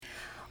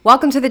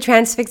Welcome to the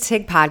Transfix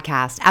TIG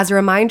podcast. As a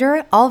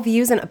reminder, all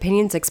views and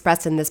opinions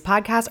expressed in this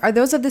podcast are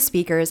those of the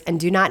speakers and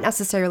do not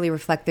necessarily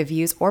reflect the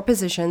views or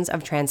positions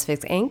of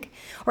Transfix Inc.,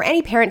 or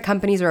any parent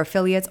companies or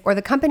affiliates, or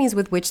the companies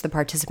with which the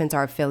participants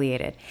are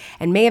affiliated,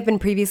 and may have been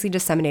previously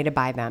disseminated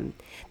by them.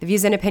 The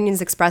views and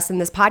opinions expressed in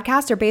this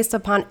podcast are based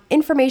upon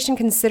information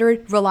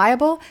considered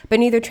reliable, but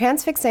neither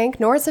Transfix Inc.,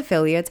 nor its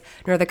affiliates,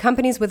 nor the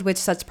companies with which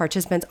such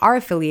participants are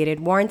affiliated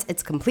warrants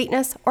its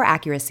completeness or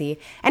accuracy,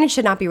 and it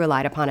should not be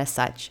relied upon as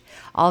such.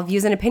 All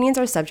views and opinions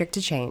are subject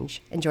to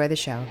change. Enjoy the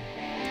show.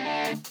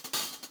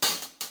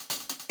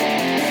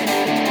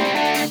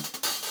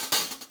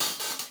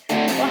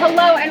 Well,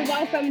 hello and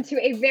welcome to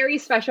a very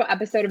special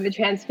episode of the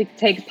Transfix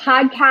TIG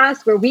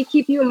podcast, where we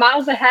keep you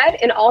miles ahead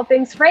in all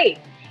things freight.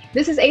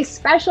 This is a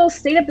special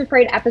State of the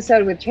Freight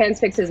episode with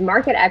Transfix's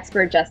market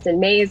expert, Justin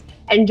Mays.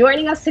 And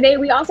joining us today,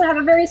 we also have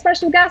a very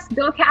special guest,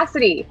 Bill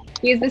Cassidy.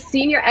 He is the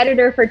senior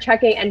editor for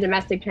trucking and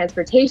domestic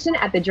transportation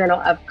at the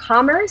Journal of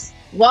Commerce.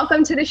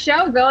 Welcome to the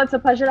show, Bill. It's a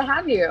pleasure to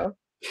have you.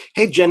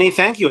 Hey, Jenny,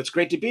 thank you. It's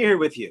great to be here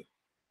with you.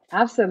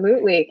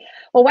 Absolutely.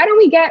 Well, why don't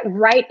we get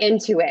right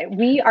into it?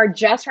 We are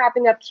just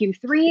wrapping up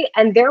Q3,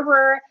 and there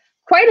were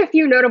quite a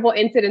few notable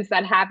incidents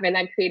that happened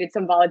that created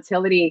some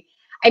volatility.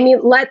 I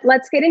mean,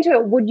 let's get into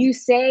it. Would you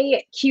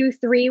say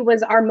Q3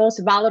 was our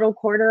most volatile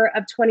quarter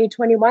of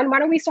 2021? Why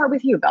don't we start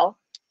with you, Bill?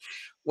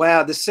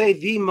 Wow, to say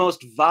the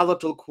most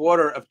volatile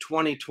quarter of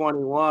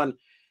 2021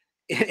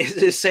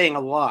 is saying a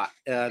lot.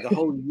 The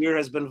whole year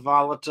has been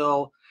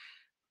volatile.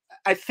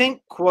 I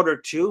think quarter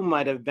two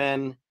might have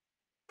been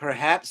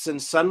perhaps in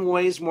some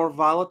ways more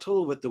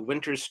volatile with the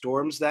winter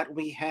storms that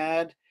we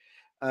had.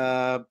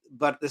 But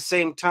at the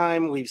same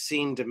time, we've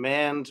seen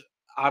demand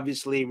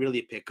obviously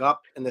really pick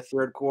up in the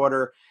third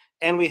quarter.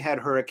 And we had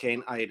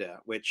Hurricane Ida,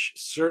 which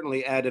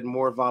certainly added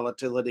more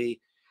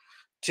volatility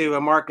to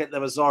a market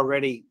that was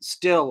already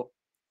still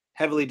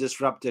heavily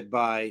disrupted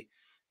by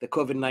the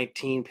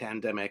COVID-19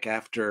 pandemic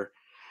after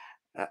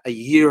a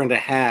year and a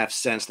half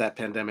since that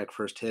pandemic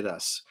first hit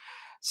us.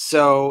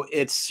 So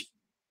it's,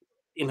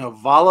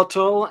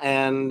 volatile,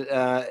 and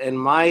in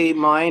my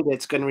mind,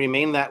 it's going to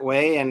remain that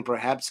way and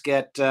perhaps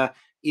get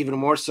even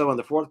more so in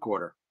the fourth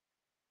quarter.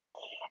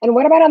 And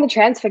what about on the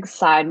Transfix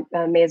side,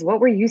 Mays? What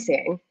were you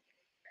seeing?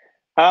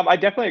 I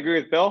definitely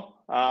agree with Bill.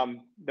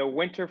 The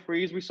winter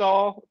freeze we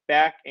saw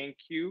back in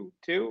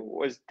Q2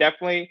 was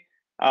definitely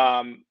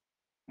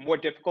more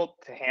difficult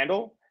to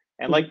handle.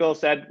 And like Bill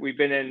said, we've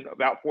been in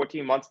about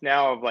 14 months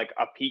now of like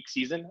a peak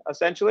season,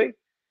 essentially.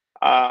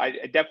 I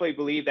definitely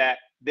believe that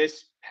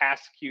this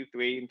past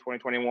Q3 in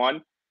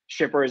 2021,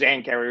 shippers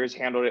and carriers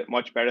handled it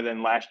much better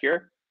than last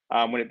year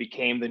when it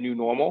became the new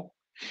normal.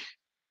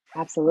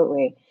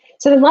 Absolutely.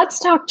 So then let's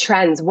talk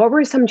trends. What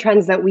were some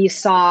trends that we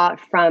saw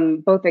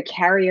from both a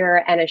carrier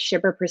and a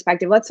shipper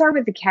perspective? Let's start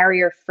with the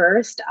carrier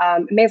first.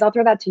 Mays, I'll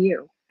throw that to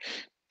you.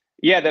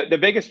 Yeah, the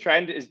biggest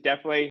trend is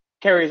definitely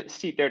carriers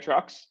seat their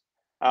trucks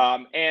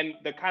and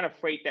the kind of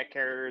freight that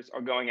carriers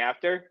are going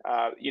after.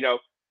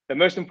 The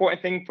most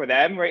important thing for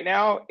them right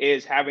now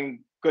is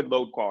having good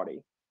load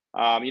quality.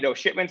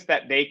 Shipments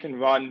that they can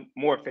run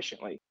more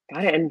efficiently.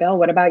 Got it. And Bill,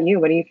 what about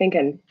you? What are you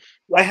thinking?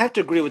 I have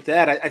to agree with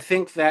that. I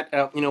think that,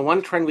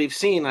 one trend we've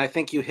seen, I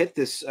think you hit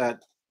this,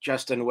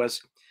 Justin,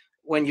 was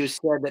when you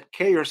said that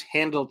carriers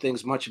handled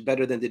things much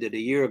better than they did a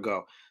year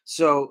ago.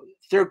 So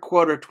third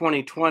quarter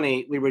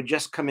 2020, we were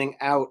just coming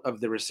out of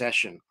the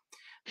recession.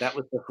 That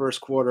was the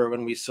first quarter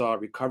when we saw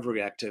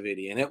recovery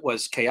activity, and it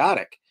was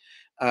chaotic.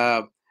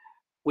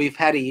 We've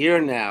had a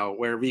year now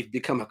where we've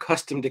become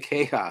accustomed to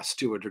chaos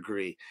to a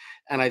degree.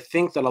 And I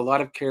think that a lot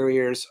of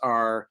carriers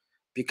are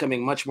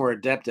becoming much more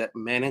adept at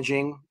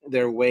managing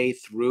their way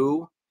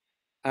through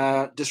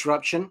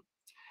disruption.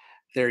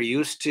 They're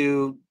used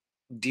to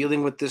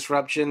dealing with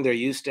disruption. They're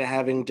used to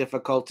having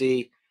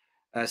difficulty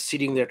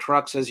seating their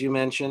trucks, as you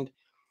mentioned.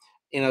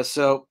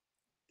 So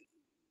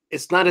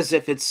it's not as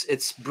if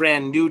it's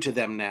brand new to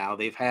them now.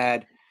 They've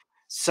had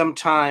some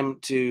time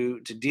to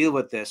deal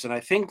with this, and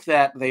I think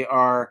that they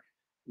are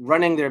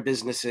running their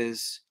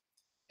businesses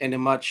in a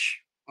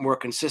much more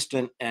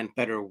consistent and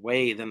better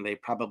way than they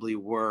probably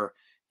were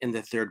in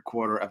the third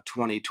quarter of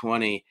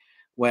 2020,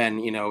 when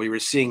we were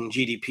seeing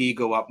GDP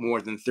go up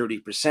more than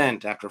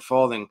 30% after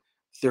falling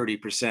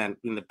 30%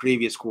 in the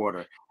previous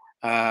quarter.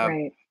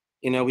 Right.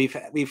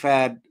 We've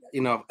had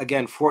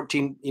again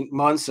 14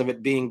 months of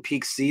it being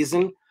peak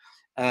season.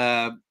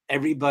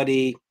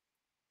 Everybody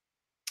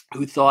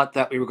who thought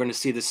that we were going to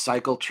see the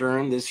cycle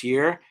turn this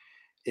year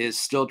is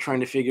still trying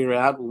to figure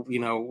out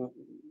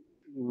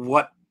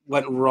what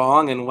went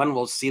wrong and when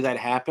we'll see that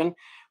happen,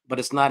 but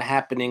it's not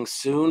happening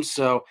soon.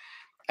 So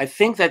I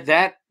think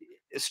that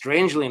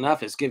strangely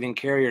enough is giving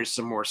carriers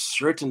some more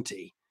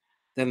certainty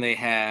than they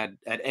had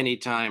at any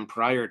time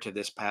prior to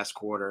this past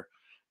quarter.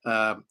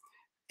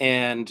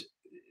 And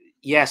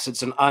yes,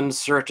 it's an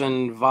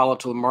uncertain,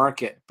 volatile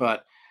market,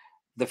 but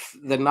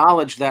the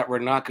knowledge that we're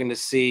not going to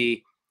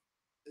see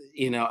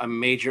a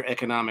major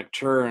economic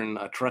turn,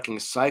 a trucking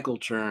cycle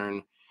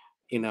turn,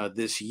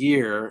 this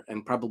year,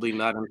 and probably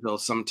not until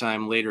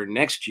sometime later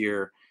next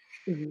year,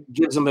 Mhm.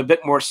 gives them a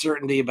bit more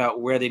certainty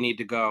about where they need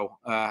to go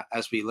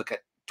as we look at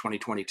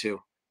 2022.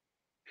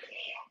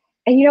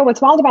 And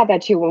what's wild about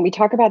that too, when we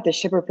talk about the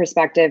shipper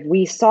perspective,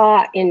 we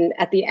saw in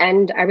at the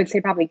end, I would say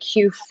probably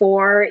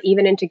Q4,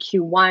 even into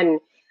Q1,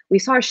 we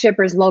saw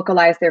shippers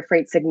localize their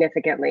freight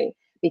significantly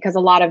because a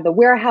lot of the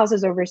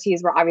warehouses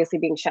overseas were obviously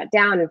being shut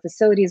down and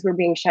facilities were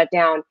being shut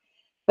down.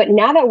 But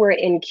now that we're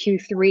in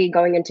Q3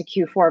 going into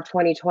Q4 of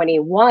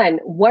 2021,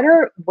 what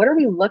are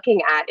we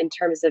looking at in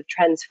terms of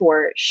trends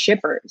for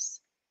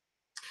shippers?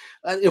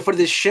 For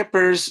the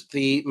shippers,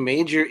 the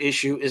major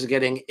issue is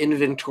getting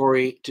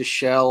inventory to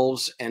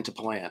shelves and to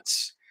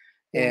plants.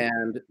 Yeah.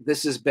 And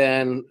this has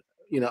been,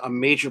 a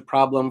major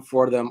problem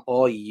for them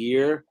all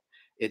year.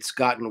 It's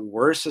gotten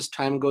worse as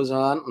time goes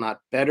on,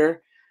 not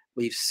better.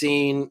 We've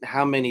seen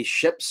how many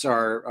ships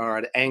are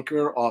at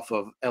anchor off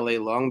of LA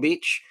Long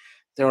Beach.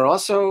 There are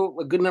also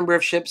a good number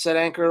of ships at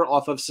anchor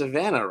off of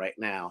Savannah right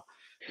now.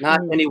 Not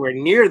Mm, anywhere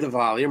near the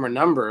volume or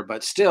number,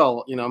 but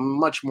still,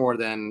 much more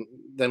than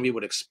we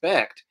would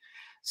expect.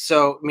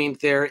 So, I mean,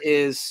 there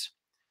is,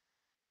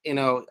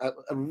 a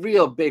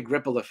real big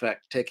ripple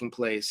effect taking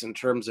place in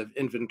terms of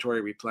inventory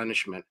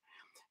replenishment.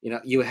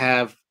 You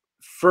have,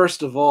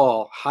 first of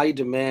all, high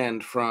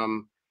demand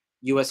from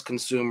US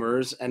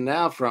consumers and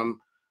now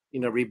from,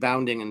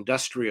 rebounding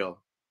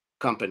industrial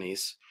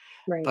companies.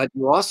 right. But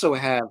you also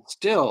have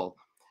still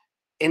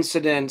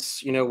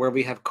incidents, where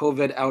we have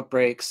COVID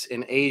outbreaks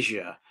in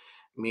Asia.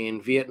 I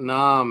mean,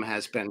 Vietnam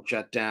has been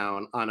shut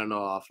down on and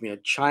off.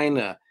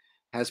 China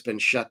has been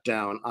shut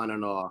down on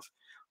and off.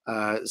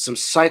 Some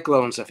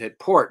cyclones have hit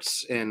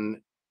ports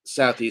in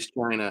Southeast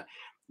China.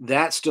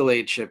 That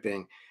delayed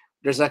shipping.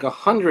 There's like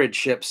 100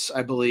 ships,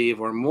 I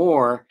believe, or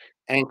more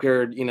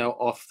anchored,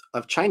 off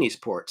of Chinese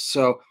ports.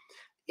 So,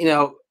 you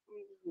know,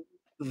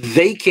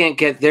 they can't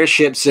get their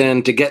ships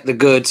in to get the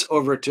goods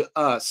over to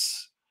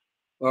us,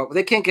 well,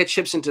 they can't get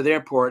ships into their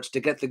ports to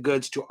get the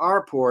goods to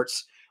our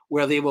ports,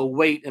 where they will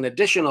wait an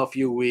additional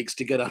few weeks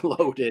to get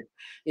unloaded.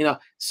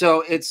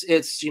 So it's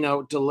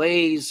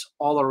delays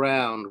all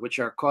around, which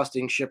are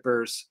costing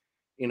shippers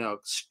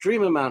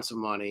extreme amounts of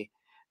money,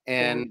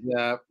 Yeah.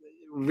 and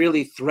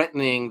really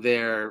threatening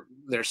their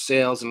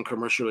sales and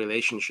commercial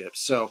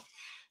relationships. So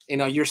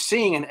you're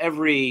seeing in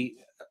every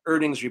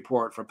earnings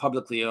report for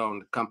publicly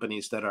owned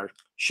companies that are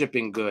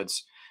shipping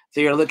goods,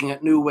 they are looking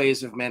at new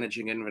ways of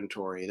managing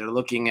inventory. They're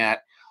looking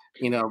at,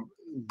 you know,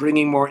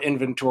 bringing more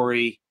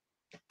inventory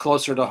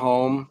closer to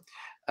home,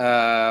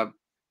 uh,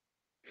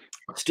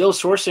 still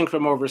sourcing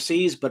from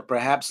overseas, but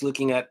perhaps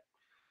looking at,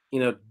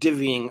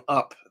 divvying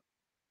up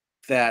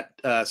that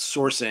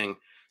sourcing.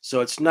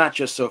 So it's not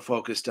just so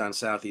focused on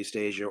Southeast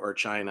Asia or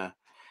China.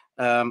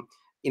 Um,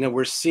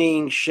 we're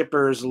seeing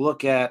shippers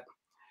look at,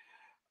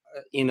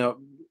 you know,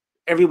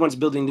 everyone's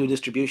building new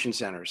distribution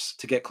centers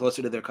to get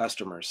closer to their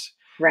customers.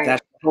 Right.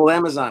 That's the whole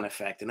Amazon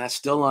effect, and that's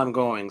still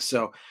ongoing.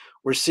 So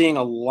we're seeing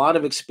a lot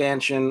of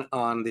expansion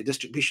on the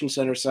distribution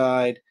center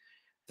side.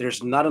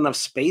 There's not enough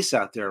space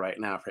out there right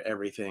now for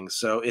everything.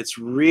 So it's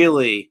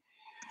really,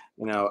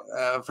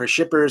 for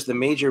shippers, the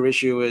major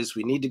issue is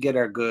we need to get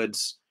our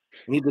goods,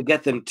 we need to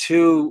get them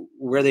to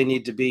where they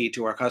need to be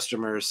to our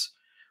customers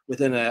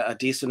within a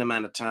decent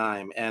amount of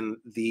time. And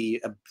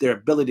their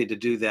ability to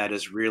do that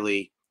has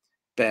really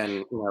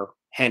been,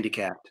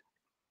 handicapped.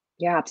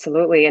 Yeah,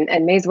 absolutely.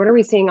 And Maze, what are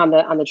we seeing on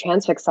the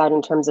Transfix side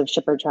in terms of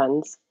shipper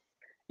trends?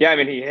 Yeah, I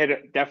mean, he hit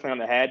it definitely on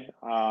the head.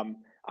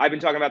 I've been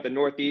talking about the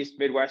Northeast,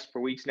 Midwest for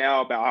weeks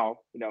now about how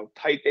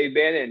tight they've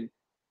been, and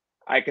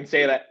I can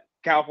say that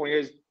California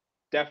is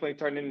definitely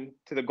turned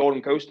into the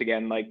Golden Coast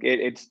again. Like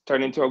it's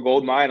turned into a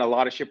gold mine. A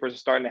lot of shippers are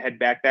starting to head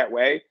back that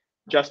way.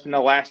 Just in the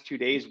last 2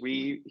 days,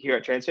 we here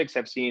at Transfix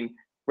have seen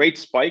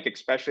rates spike,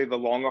 especially the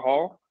longer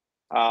haul.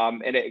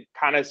 And it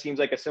kind of seems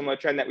like a similar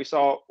trend that we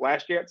saw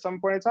last year at some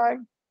point in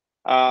time.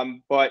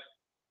 But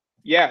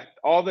yeah,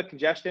 all the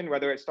congestion,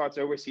 whether it starts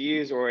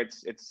overseas or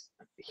it's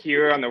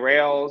here on the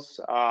rails,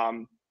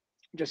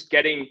 just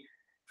getting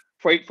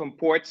freight from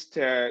ports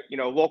to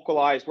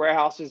localized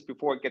warehouses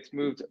before it gets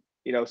moved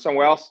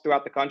somewhere else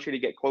throughout the country to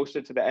get closer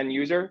to the end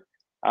user.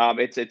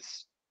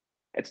 It's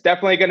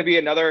definitely going to be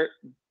another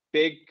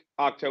big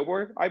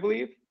October, I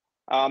believe,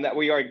 that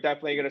we are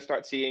definitely going to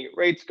start seeing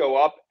rates go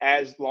up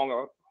as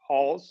longer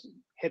hauls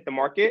hit the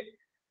market,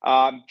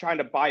 trying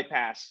to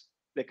bypass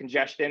the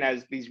congestion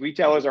as these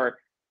retailers are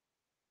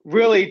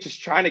really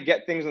just trying to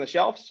get things on the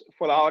shelves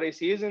for the holiday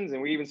seasons.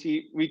 And we even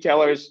see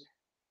retailers,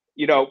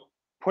 you know,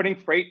 putting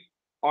freight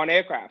on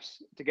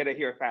aircrafts to get it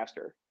here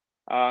faster,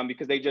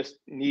 because they just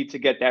need to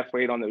get that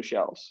freight on those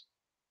shelves.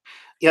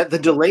 Yeah, the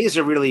delays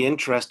are really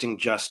interesting,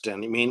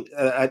 Justin. I mean,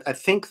 I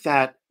think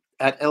that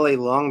at LA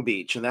Long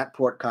Beach and that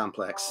port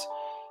complex,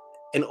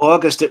 in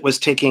August, it was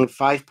taking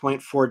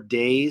 5.4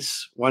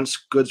 days once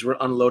goods were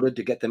unloaded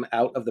to get them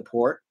out of the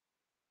port.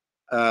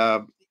 Uh,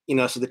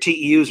 so the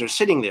TEUs are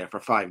sitting there for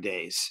 5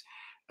 days.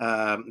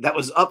 That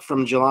was up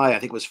from July. I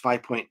think it was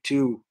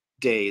 5.2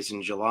 days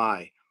in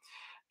July.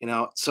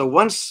 So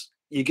once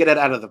you get it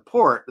out of the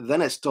port,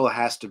 then it still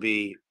has to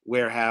be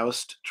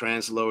warehoused,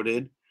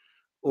 transloaded,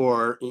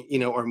 or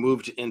or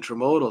move to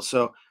intermodal.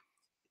 So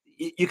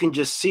you can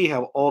just see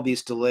how all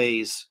these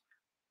delays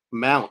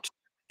mount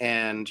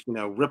and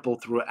ripple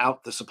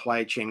throughout the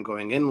supply chain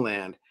going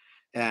inland.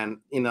 And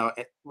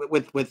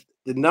with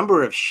the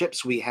number of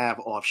ships we have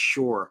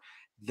offshore,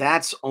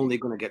 that's only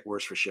going to get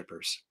worse for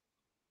shippers.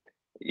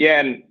 Yeah,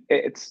 and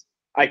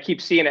I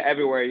keep seeing it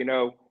everywhere.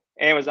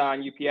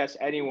 Amazon, UPS,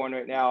 anyone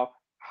right now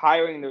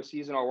hiring their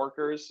seasonal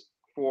workers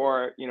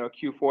for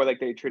Q4 like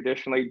they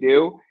traditionally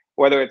do,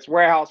 whether it's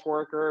warehouse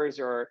workers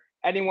or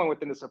anyone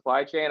within the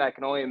supply chain. I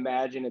can only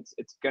imagine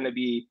it's going to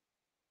be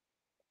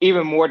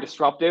even more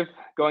disruptive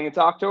going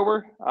into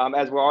October,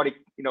 as we're already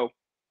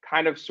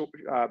kind of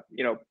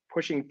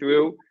pushing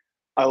through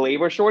a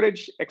labor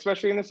shortage,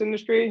 especially in this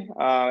industry.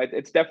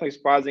 It's definitely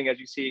surprising as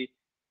you see,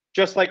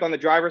 just like on the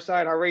driver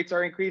side, our rates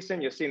are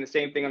increasing. You're seeing the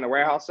same thing on the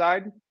warehouse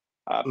side,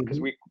 because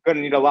we're going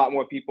to need a lot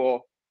more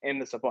people in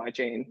the supply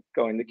chain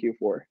going to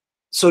Q4.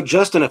 So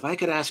Justin, if I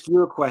could ask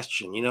you a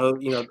question,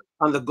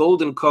 on the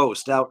Golden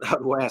Coast out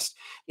west,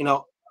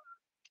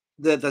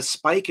 the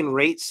spike in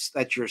rates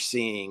that you're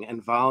seeing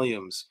and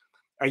volumes,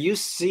 are you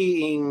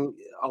seeing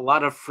a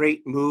lot of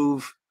freight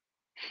move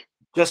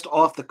just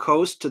off the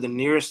coast to the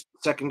nearest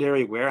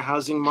secondary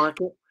warehousing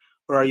market?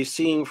 Or are you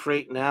seeing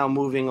freight now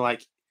moving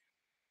like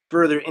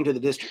further into the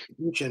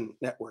distribution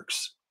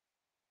networks?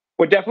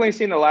 We're definitely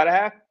seeing the latter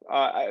half.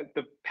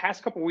 The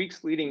past couple of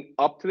weeks leading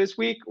up to this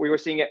week, we were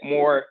seeing it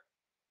more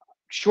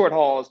short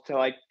hauls to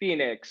like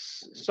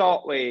Phoenix,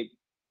 Salt Lake,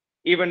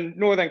 even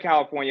Northern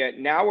California.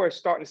 Now we're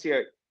starting to see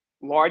a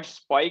large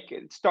spike.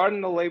 It's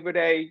starting the Labor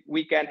Day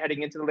weekend,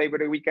 heading into the Labor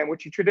Day weekend,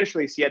 which you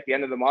traditionally see at the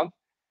end of the month,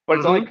 but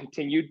it's only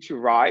continued to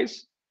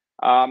rise.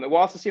 And we're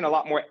also seeing a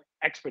lot more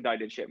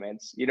expedited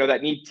shipments,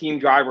 that need team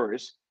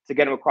drivers to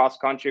get them across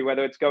country,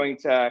 whether it's going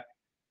to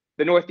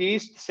the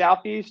Northeast,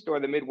 Southeast, or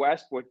the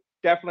Midwest. We're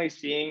definitely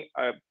seeing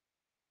a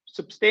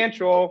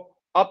substantial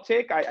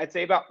uptick. I'd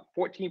say about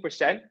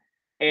 14%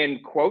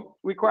 in quote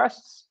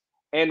requests,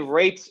 and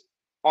rates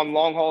on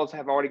long hauls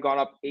have already gone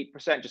up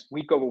 8% just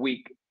week over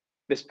week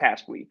this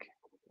past week.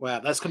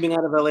 Wow, that's coming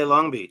out of LA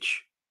Long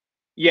Beach.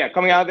 Yeah,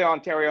 coming out of the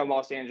Ontario and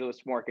Los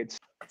Angeles markets.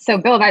 So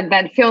Bill,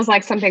 that feels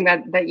like something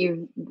that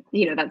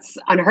that's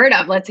unheard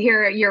of. Let's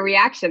hear your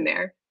reaction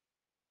there.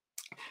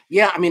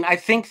 Yeah, I mean, I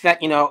think that,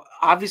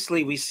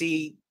 obviously we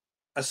see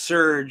a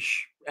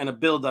surge and a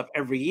buildup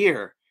every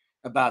year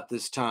about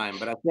this time,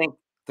 but I think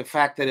the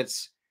fact that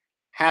it's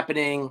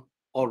happening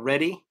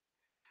already,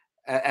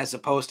 as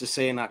opposed to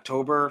say in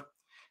October,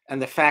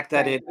 and the fact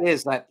that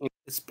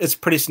it's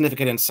pretty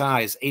significant in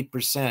size,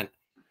 8%.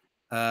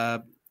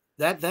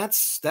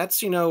 That's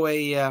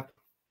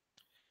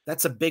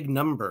that's a big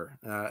number,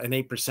 an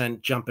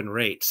 8% jump in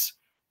rates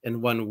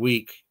in 1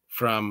 week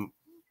from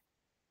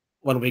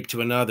 1 week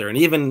to another. And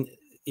even,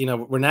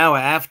 we're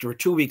now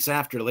 2 weeks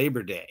after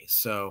Labor Day.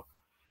 So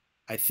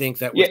I think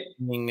that we're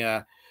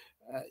seeing,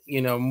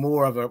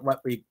 more of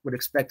what we would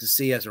expect to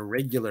see as a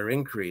regular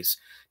increase.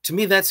 To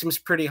me, that seems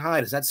pretty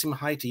high. Does that seem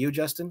high to you,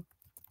 Justin?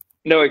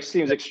 No, it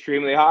seems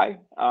extremely high.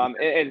 And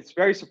it's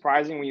very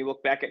surprising when you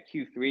look back at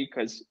Q3,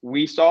 because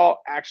we saw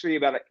actually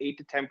about an 8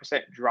 to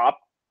 10% drop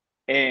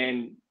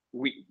in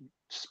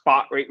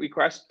spot rate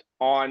request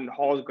on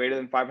hauls greater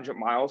than 500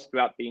 miles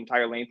throughout the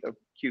entire length of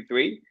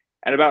Q3,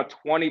 and about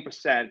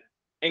 20%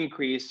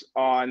 increase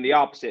on the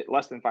opposite,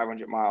 less than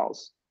 500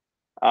 miles.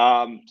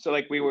 So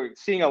like we were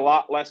seeing a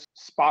lot less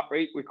spot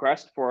rate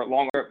requests for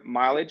longer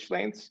mileage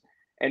lengths,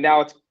 and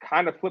now it's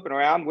kind of flipping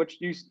around, which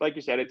like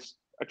you said, it's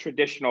a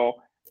traditional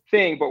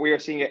thing, but we are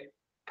seeing it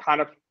kind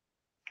of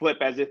flip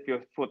as if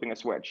you're flipping a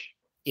switch.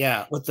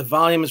 Yeah, with the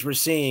volumes we're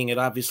seeing, it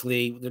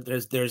obviously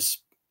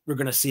we're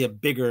going to see a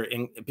bigger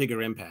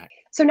impact.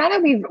 So now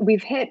that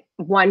we've hit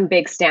one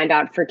big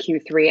standout for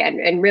Q3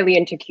 and really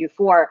into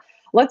Q4,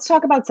 let's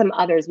talk about some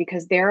others,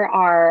 because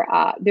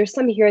there's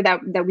some here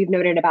that we've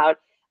noted about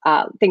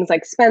things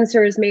like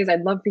Spencer's, Maze.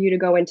 I'd love for you to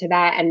go into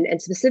that,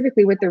 and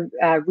specifically with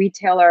the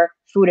retailer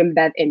food and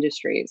bev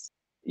industries.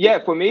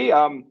 Yeah, for me,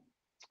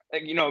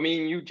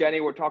 me and you, Jenny,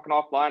 were talking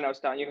offline. I was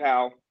telling you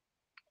how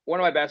one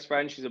of my best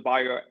friends, she's a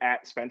buyer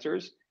at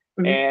Spencer's,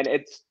 and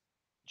it's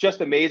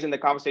just amazing the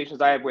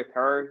conversations I have with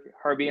her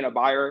being a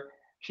buyer.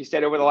 She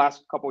said over the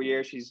last couple of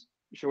years,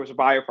 she was a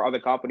buyer for other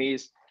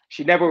companies.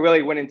 She never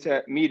really went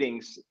into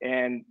meetings,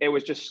 and it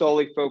was just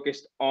solely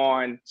focused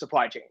on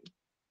supply chain.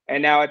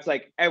 And now it's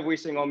like every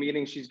single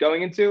meeting she's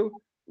going into,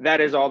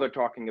 that is all they're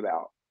talking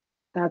about.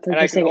 That's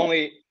interesting. And I can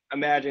only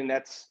imagine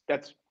that's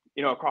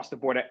across the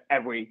board at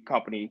every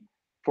company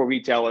for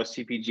retailers,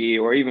 CPG,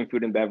 or even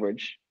food and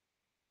beverage.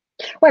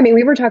 Well, I mean,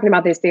 we were talking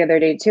about this the other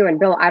day too. And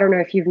Bill, I don't know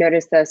if you've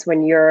noticed this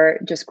when you're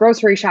just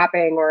grocery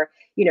shopping, or,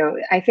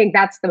 I think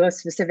that's the most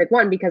specific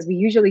one, because we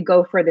usually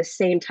go for the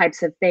same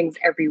types of things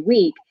every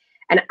week.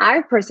 And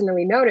I've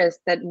personally noticed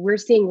that we're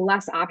seeing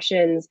less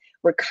options.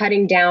 We're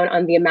cutting down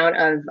on the amount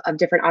of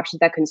different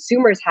options that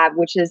consumers have,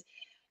 which is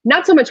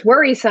not so much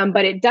worrisome,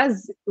 but it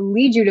does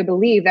lead you to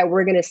believe that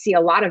we're going to see a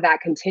lot of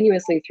that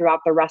continuously throughout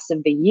the rest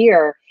of the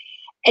year.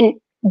 And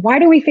Why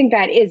do we think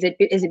that is?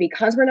 Is it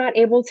because we're not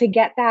able to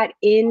get that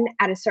in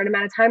at a certain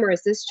amount of time, or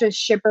is this just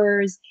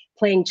shippers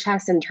playing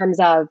chess in terms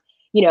of,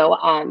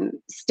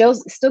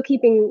 still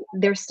keeping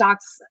their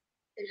stocks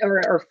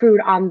or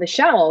food on the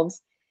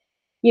shelves,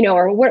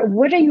 or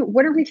what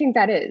do we think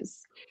that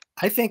is?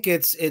 I think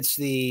it's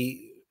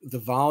the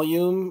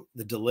volume,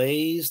 the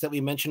delays that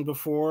we mentioned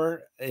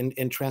before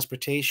in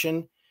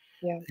transportation,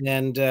 Yeah.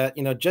 and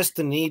just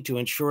the need to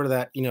ensure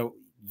that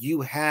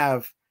you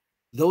have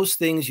those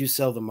things you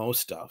sell the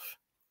most of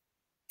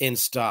in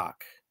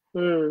stock,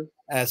 Mm,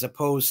 as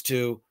opposed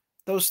to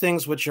those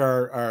things which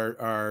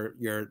are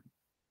your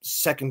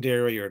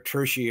secondary or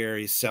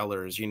tertiary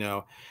sellers.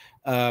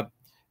 Uh,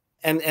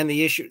 and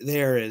the issue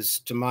there is,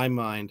 to my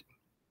mind,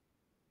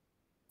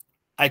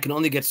 I can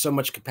only get so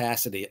much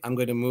capacity. I'm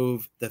going to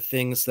move the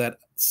things that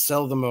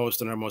sell the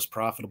most and are most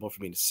profitable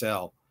for me to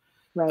sell,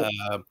 right.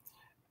 uh,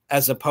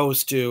 as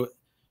opposed to,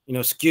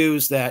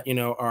 SKUs that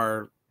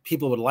are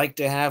people would like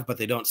to have, but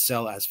they don't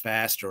sell as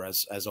fast or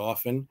as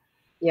often.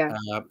 Yeah.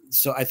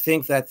 So I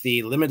think that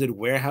the limited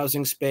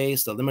warehousing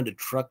space, the limited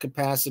truck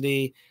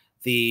capacity,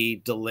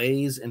 the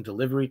delays in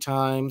delivery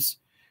times,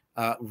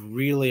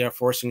 really are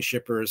forcing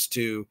shippers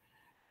to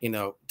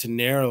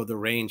narrow the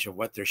range of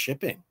what they're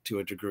shipping to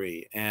a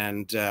degree,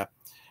 and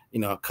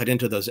cut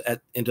into those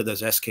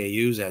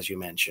SKUs, as you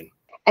mentioned.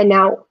 And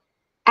now,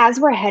 as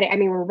we're heading, I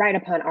mean, we're right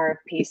upon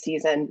RFP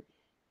season.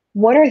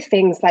 What are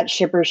things that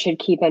shippers should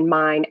keep in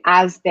mind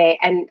as they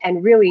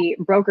and really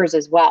brokers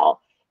as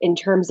well, in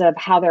terms of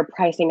how they're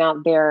pricing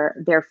out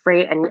their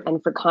freight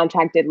and for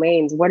contracted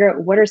lanes? What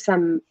are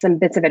some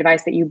bits of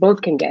advice that you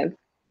both can give?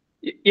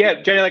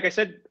 Yeah, Jenny, like I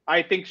said,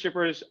 I think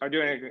shippers are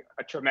doing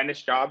a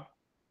tremendous job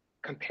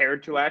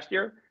compared to last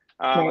year.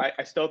 Right.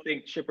 I still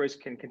think shippers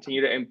can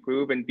continue to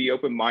improve and be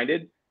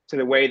open-minded to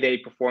the way they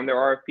perform their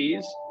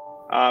RFPs,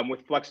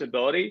 with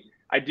flexibility.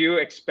 I do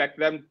expect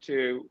them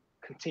to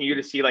continue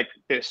to see like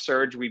this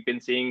surge we've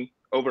been seeing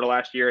over the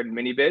last year in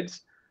mini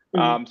bids,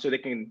 so they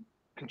can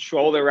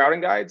control their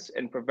routing guides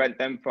and prevent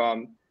them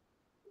from,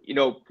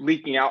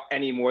 leaking out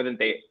any more than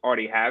they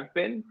already have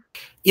been.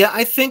 Yeah,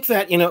 I think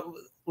that,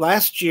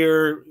 last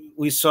year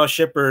we saw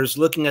shippers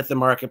looking at the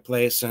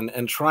marketplace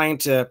and trying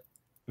to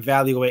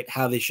evaluate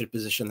how they should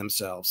position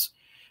themselves,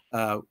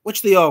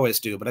 which they always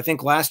do. But I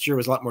think last year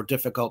was a lot more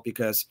difficult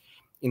because,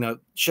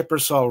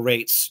 shippers saw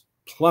rates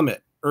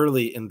plummet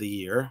early in the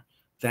year,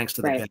 thanks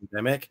to the Right.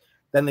 pandemic.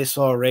 Then they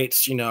saw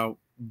rates,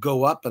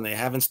 go up, and they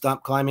haven't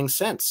stopped climbing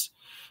since.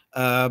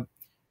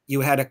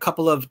 You had a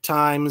couple of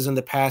times in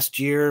the past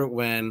year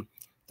when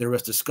there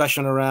was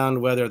discussion around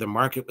whether the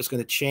market was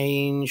going to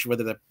change,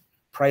 whether the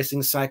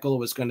pricing cycle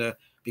was going to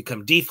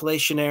become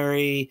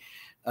deflationary.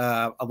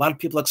 A lot of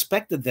people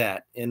expected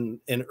that in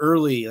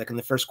early, like in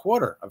the first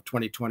quarter of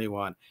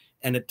 2021,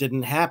 and it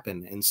didn't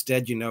happen.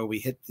 Instead, we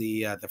hit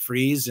the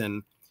freeze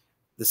in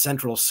the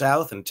central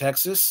South and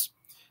Texas,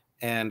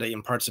 and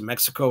in parts of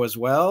Mexico as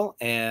well,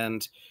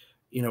 and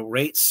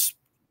rates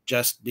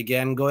just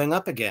began going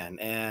up again.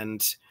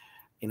 And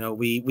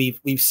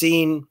we've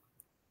seen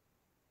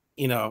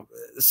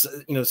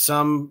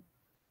some.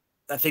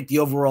 I think the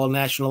overall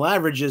national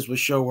averages will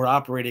show we're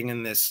operating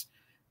in this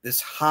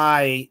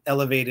high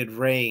elevated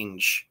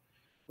range,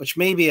 which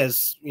maybe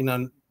has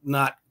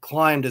not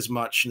climbed as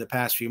much in the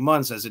past few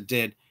months as it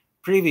did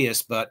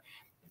previous. But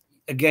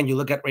again, you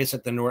look at rates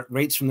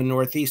rates from the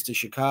Northeast to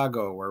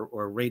Chicago,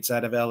 or rates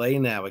out of LA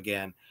now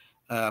again,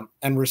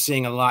 and we're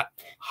seeing a lot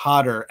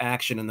hotter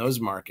action in those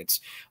markets.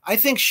 I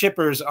think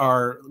shippers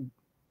are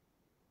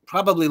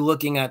probably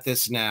looking at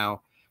this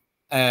now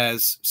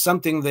as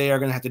something they are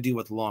going to have to deal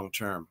with long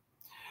term.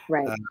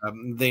 Right.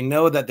 They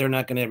know that they're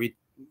not going to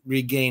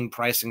regain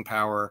pricing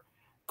power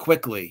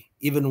quickly,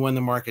 even when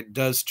the market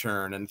does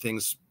turn and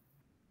things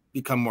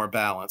become more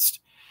balanced.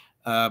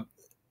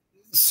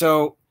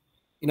 So,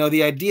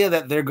 the idea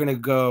that they're going to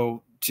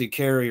go to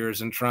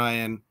carriers and try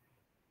and,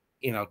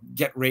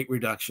 get rate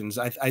reductions,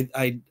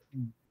 I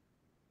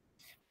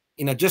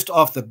just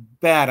off the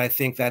bat, I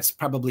think that's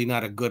probably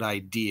not a good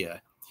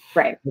idea.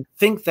 Right. I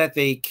think that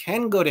they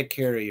can go to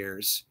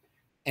carriers.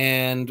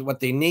 And what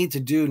they need to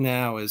do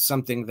now is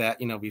something that,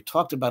 we've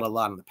talked about a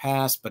lot in the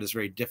past, but is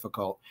very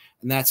difficult.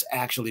 And that's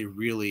actually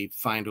really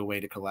find a way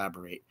to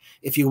collaborate.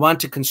 If you want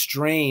to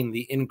constrain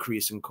the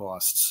increase in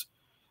costs,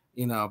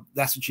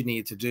 that's what you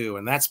need to do.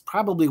 And that's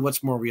probably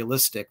what's more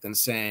realistic than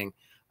saying,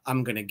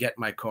 I'm going to get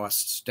my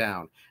costs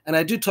down. And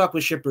I do talk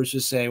with shippers who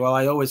say, well,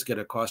 I always get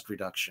a cost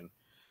reduction.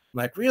 I'm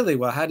like, really?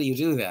 Well, how do you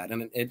do that?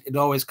 And it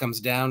always comes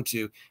down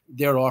to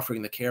they're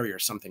offering the carrier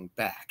something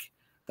back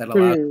that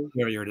allows the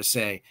carrier to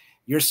say,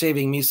 you're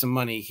saving me some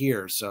money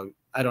here, so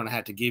I don't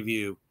have to give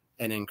you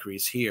an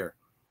increase here.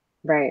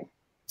 Right.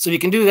 So if you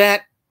can do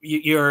that,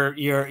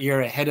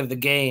 you're ahead of the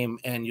game,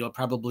 and you'll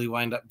probably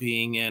wind up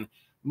being in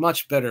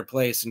much better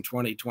place in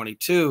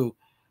 2022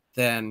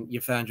 than you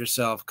found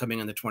yourself coming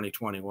into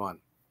 2021.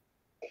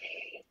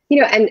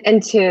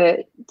 And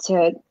to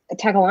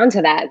tackle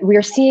onto that,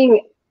 we're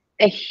seeing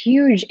a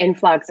huge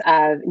influx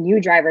of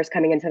new drivers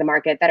coming into the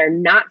market that are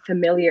not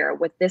familiar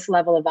with this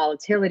level of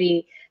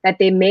volatility, that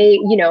they may,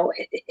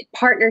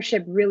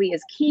 partnership really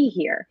is key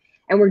here.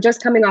 And we're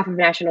just coming off of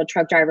National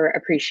Truck Driver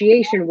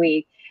Appreciation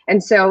Week.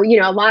 And so,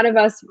 a lot of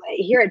us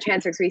here at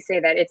Transfix, we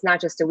say that it's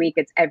not just a week,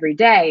 it's every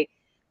day.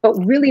 But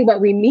really what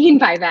we mean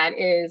by that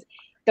is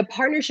the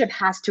partnership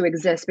has to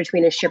exist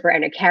between a shipper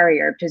and a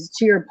carrier. Because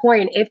to your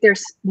point, if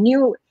there's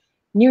new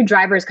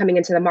drivers coming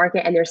into the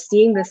market and they're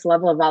seeing this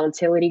level of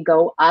volatility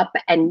go up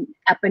and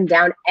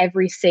down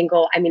every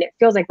single, it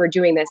feels like we're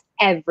doing this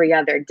every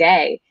other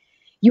day.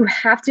 You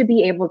have to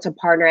be able to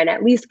partner and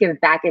at least give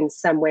back in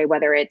some way,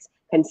 whether it's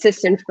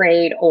consistent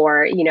freight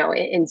or,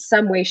 in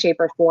some way, shape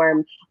or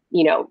form,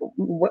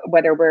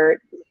 whether we're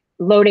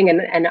loading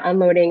and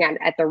unloading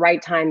at the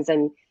right times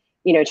and,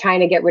 trying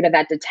to get rid of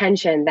that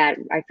detention that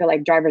I feel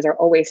like drivers are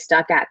always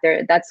stuck at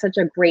there. That's such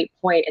a great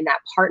point in that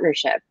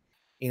partnership.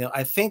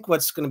 I think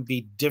what's going to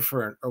be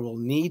different or will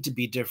need to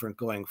be different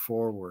going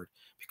forward,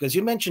 because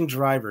you mentioned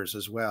drivers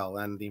as well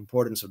and the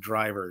importance of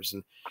drivers.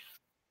 And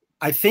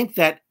I think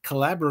that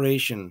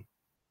collaboration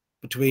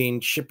between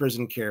shippers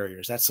and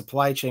carriers, that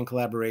supply chain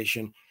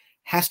collaboration,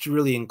 has to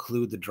really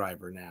include the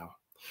driver now.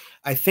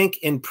 I think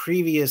in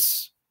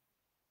previous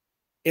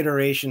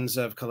iterations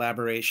of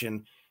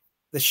collaboration,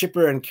 the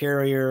shipper and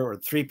carrier or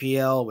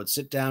 3PL would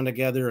sit down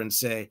together and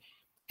say,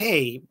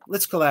 hey,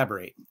 let's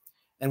collaborate.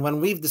 And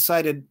when we've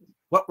decided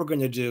what we're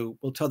going to do,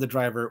 we'll tell the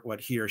driver what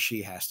he or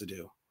she has to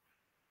do.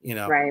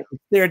 Right.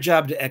 It's their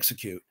job to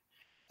execute.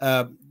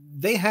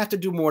 They have to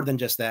do more than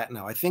just that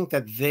now. I think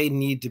that they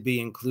need to be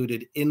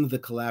included in the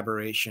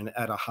collaboration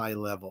at a high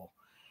level.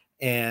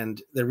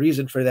 And the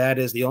reason for that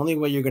is the only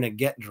way you're going to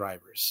get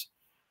drivers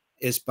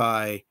is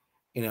by,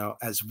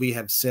 as we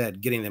have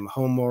said, getting them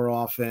home more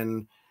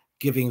often,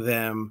 giving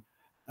them,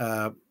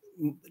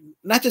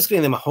 not just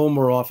getting them home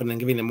more often and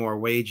giving them more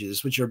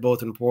wages, which are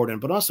both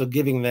important, but also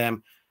giving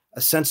them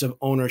a sense of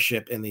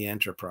ownership in the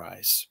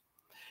enterprise.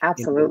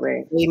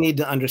 Absolutely. They need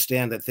to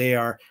understand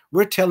that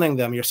we're telling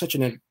them, you're such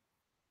a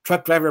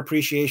Truck Driver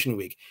Appreciation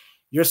Week.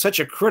 You're such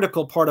a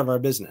critical part of our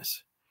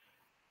business.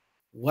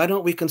 Why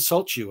don't we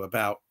consult you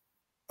about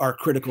our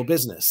critical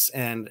business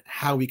and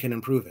how we can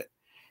improve it?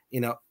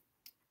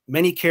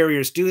 Many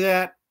carriers do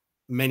that.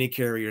 Many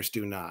carriers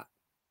do not.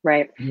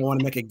 Right. I don't want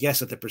to make a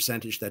guess at the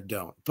percentage that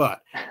don't,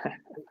 but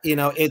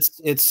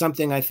it's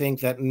something I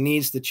think that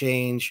needs to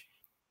change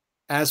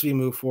as we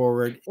move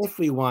forward if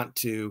we want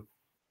to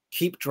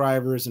keep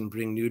drivers and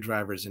bring new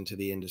drivers into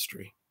the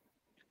industry.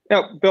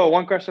 Now, Bill,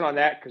 one question on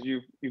that, because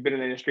you've been in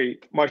the industry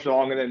much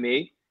longer than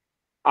me.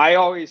 I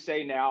always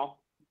say now,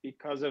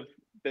 because of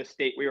the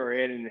state we were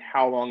in and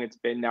how long it's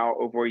been now,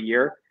 over a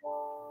year,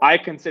 I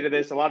consider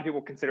this, a lot of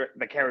people consider it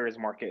the carrier's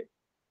market.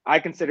 I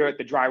consider it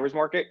the driver's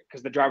market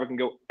because the driver can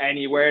go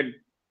anywhere,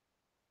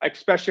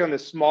 especially on the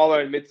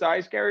smaller and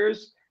mid-sized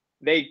carriers.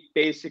 They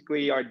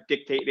basically are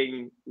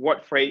dictating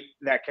what freight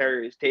that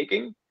carrier is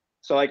taking.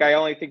 So I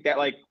only think that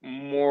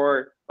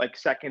more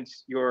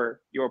seconds your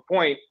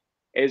point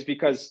is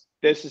because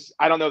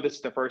I don't know if this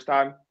is the first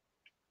time,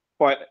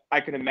 but I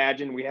can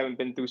imagine we haven't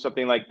been through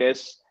something like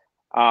this,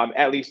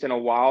 at least in a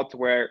while, to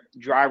where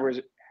drivers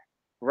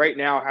right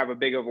now have a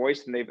bigger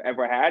voice than they've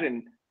ever had.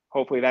 And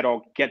hopefully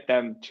that'll get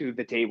them to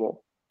the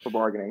table for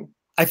bargaining.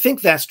 I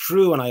think that's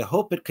true, and I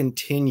hope it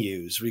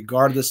continues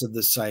regardless of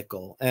the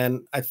cycle.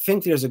 And I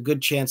think there's a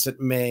good chance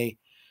it may,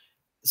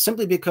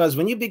 simply because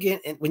when you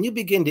begin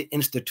to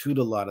institute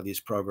a lot of these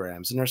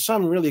programs, and there's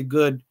some really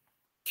good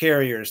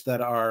carriers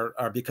that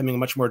are becoming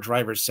much more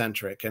driver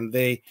centric, and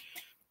they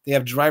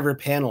have driver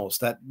panels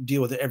that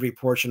deal with every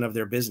portion of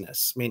their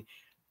business.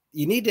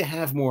 You need to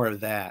have more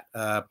of that.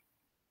 I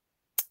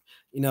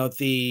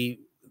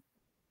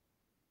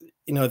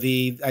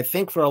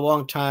think for a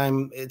long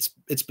time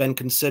it's been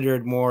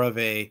considered more of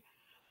a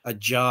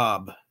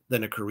job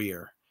than a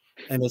career,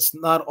 and it's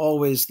not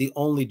always the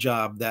only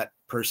job that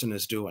person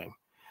is doing.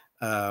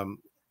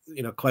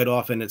 Quite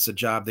often it's a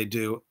job they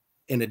do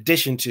in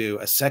addition to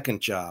a second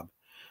job.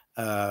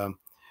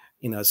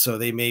 So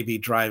they may be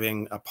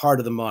driving a part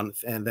of the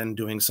month and then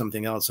doing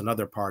something else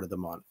another part of the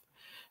month.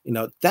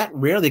 That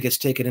rarely gets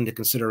taken into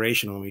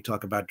consideration when we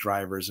talk about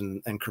drivers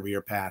and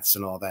career paths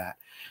and all that.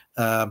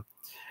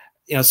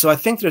 So I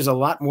think there's a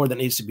lot more that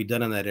needs to be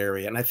done in that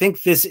area. And I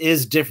think this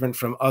is different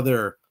from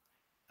other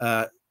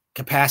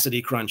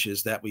capacity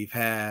crunches that we've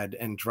had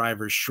and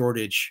driver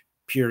shortage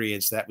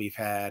periods that we've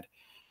had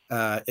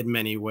in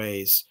many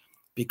ways,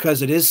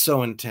 because it is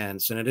so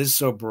intense and it is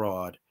so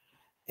broad,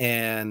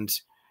 and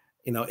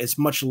it's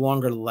much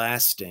longer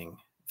lasting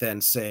than,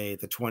 say,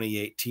 the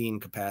 2018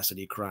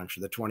 capacity crunch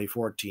or the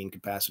 2014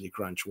 capacity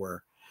crunch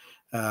were.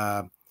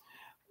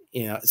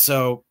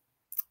 So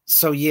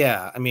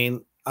yeah,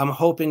 I'm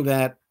hoping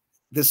that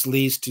this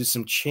leads to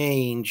some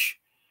change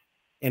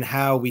in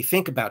how we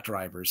think about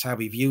drivers, how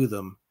we view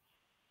them,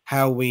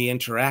 how we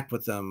interact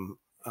with them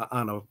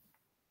on a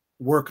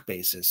work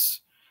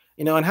basis,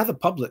 and how the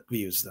public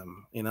views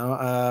them,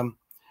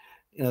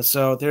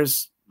 so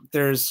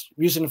there's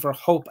reason for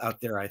hope out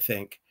there, I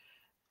think,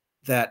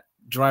 that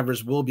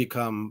drivers will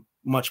become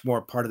much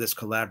more part of this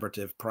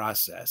collaborative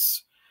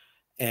process.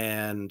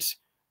 And,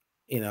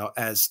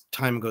 as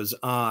time goes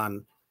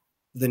on,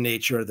 the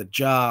nature of the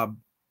job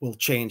will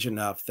change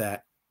enough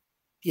that,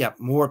 yeah,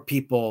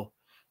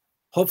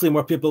 hopefully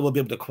more people will be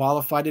able to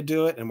qualify to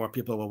do it and more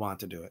people will want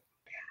to do it.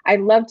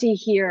 I'd love to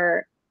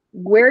hear,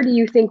 where do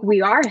you think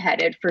we are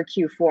headed for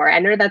Q4? I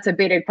know that's a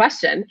big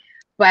question,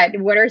 but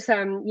what are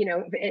some,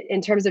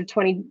 in terms of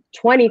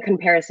 2020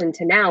 comparison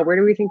to now, where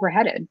do we think we're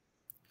headed?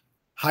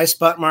 High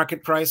spot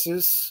market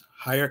prices,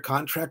 higher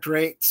contract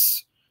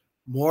rates,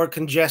 more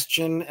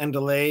congestion and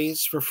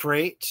delays for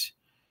freight,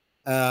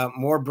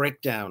 more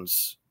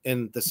breakdowns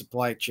in the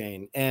supply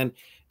chain. And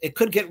it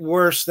could get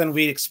worse than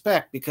we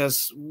expect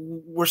because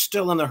we're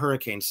still in the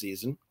hurricane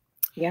season.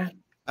 Yeah.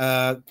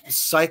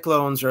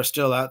 Cyclones are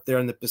still out there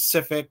in the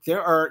Pacific.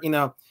 There are,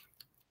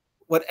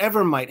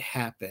 whatever might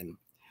happen,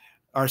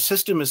 our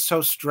system is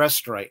so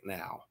stressed right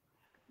now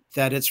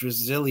that its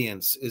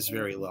resilience is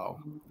very low.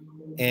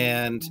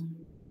 And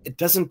it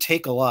doesn't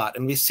take a lot.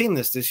 And we've seen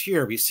this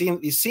year. We've seen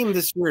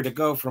this year to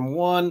go from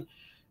one,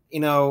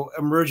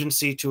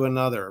 emergency to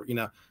another,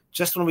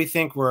 just when we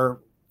think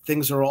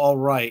things are all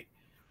right,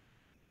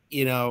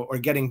 or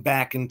getting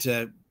back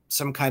into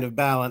some kind of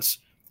balance,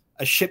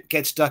 a ship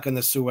gets stuck in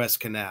the Suez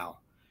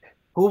Canal.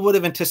 Who would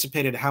have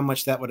anticipated how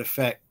much that would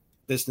affect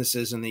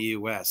businesses in the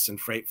U.S. and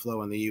freight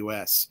flow in the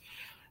U.S.?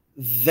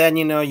 Then,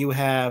 you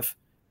have,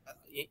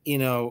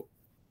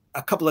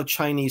 a couple of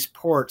Chinese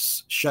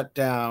ports shut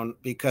down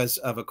because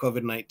of a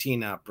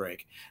COVID-19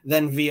 outbreak.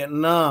 Then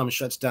Vietnam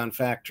shuts down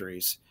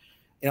factories,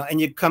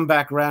 and you come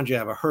back around, you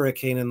have a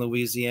hurricane in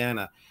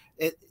Louisiana.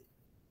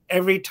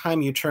 Every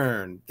time you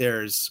turn,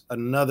 there's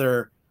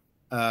another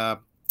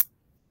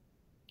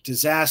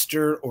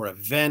disaster or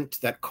event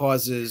that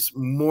causes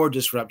more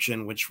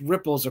disruption, which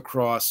ripples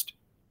across,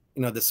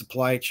 the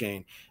supply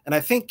chain. And I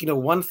think,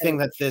 one thing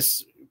that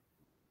this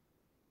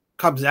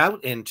comes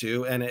out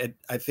into, and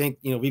I think,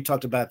 we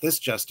talked about this,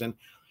 Justin,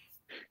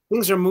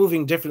 things are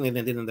moving differently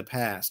than they did in the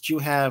past. You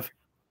have,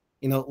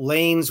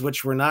 lanes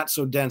which were not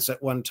so dense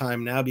at one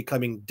time now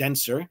becoming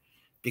denser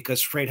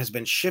because freight has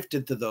been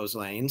shifted to those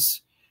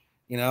lanes.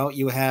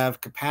 You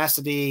have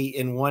capacity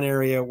in one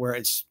area where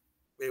it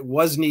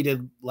was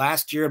needed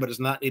last year, but is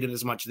not needed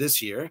as much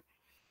this year.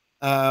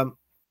 That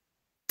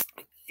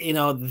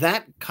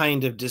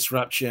kind of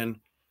disruption,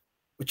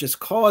 which is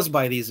caused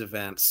by these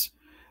events,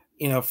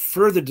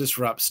 further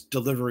disrupts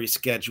delivery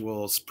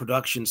schedules,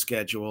 production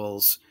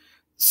schedules,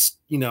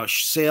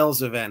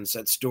 sales events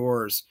at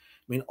stores.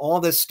 I mean, all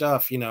this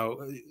stuff,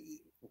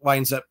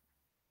 winds up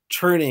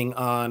turning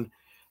on,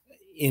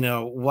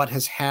 what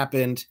has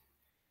happened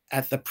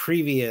at the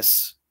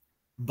previous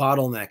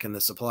bottleneck in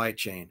the supply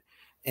chain.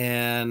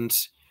 And,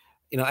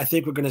 I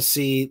think we're going to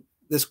see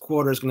this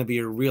quarter is going to be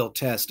a real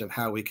test of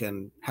how we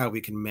can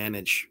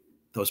manage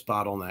those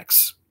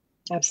bottlenecks.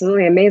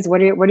 Absolutely. Amazed.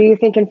 What are you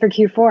thinking for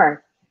Q4?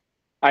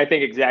 I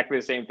think exactly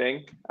the same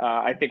thing.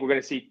 I think we're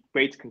going to see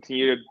rates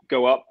continue to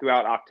go up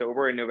throughout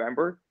October and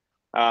November.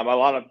 A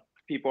lot of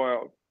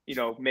people,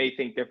 may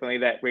think differently,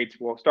 that rates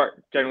will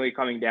start generally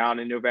coming down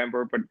in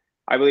November, but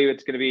I believe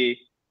it's going to be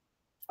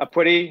a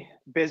pretty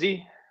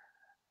busy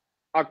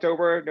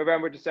October,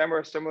 November,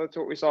 December, similar to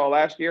what we saw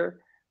last year.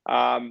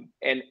 And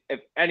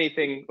if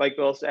anything, like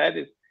Bill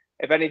said,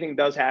 if anything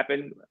does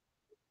happen,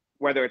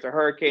 whether it's a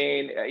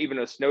hurricane, even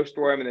a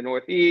snowstorm in the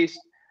Northeast,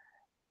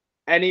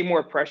 any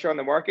more pressure on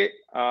the market,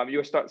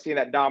 you'll start seeing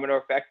that domino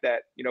effect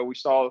that, we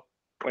saw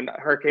when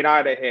Hurricane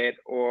Ida hit,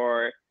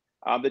 or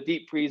the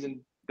deep freeze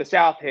in the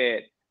South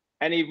hit.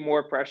 Any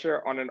more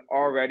pressure on an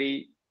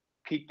already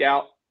peaked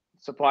out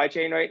supply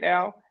chain right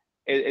now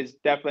is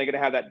definitely going to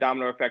have that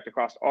domino effect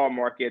across all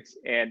markets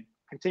and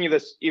continue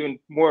this even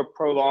more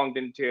prolonged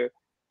into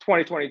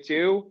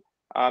 2022,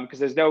 because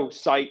there's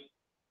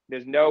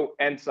no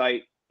end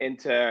sight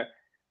into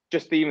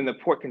just even the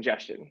port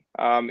congestion.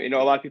 A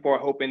lot of people are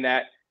hoping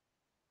that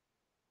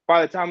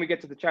by the time we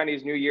get to the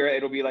Chinese New Year,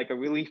 it'll be like a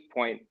relief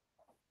point,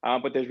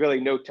 but there's really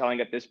no telling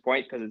at this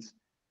point because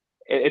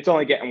it's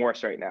only getting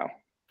worse right now.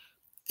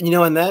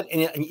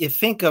 And you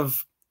think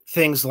of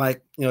things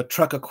like,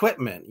 truck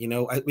equipment.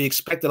 We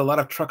expected a lot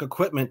of truck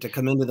equipment to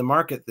come into the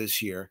market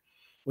this year,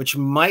 which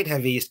might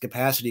have eased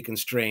capacity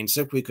constraints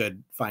if we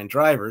could find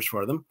drivers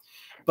for them.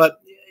 But,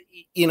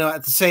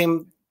 at the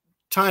same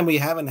time, we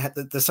haven't had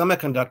the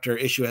semiconductor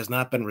issue has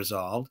not been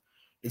resolved.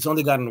 It's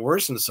only gotten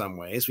worse in some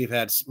ways. We've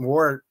had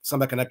more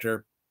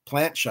semiconductor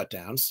plant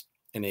shutdowns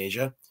in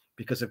Asia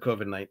because of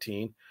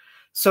COVID-19.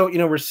 So,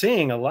 we're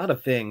seeing a lot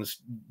of things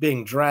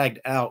being dragged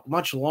out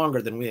much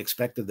longer than we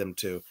expected them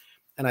to.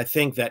 And I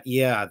think that,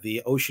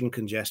 the ocean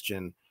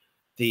congestion,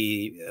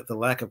 the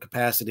lack of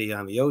capacity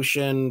on the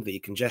ocean, the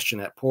congestion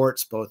at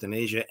ports, both in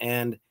Asia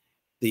and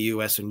the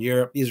US and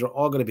Europe, these are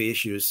all going to be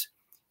issues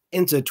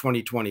into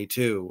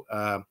 2022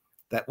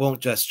 that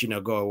won't just,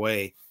 go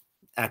away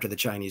after the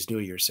Chinese New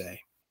Year,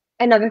 say.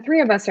 And now the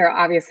three of us are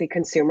obviously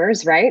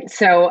consumers, right?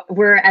 So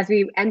as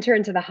we enter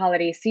into the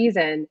holiday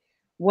season,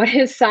 what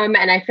is and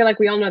I feel like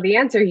we all know the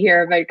answer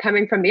here, but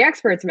coming from the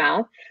expert's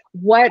mouth,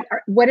 what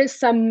is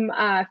some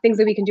things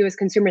that we can do as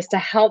consumers to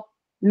help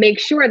make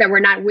sure that we're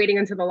not waiting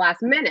until the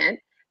last minute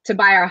to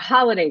buy our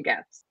holiday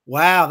gifts?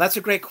 Wow, that's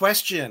a great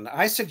question.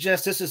 I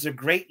suggest this is a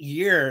great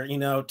year,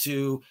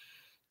 to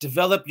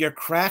develop your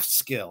craft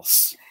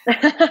skills.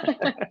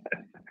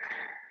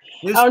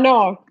 Oh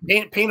no.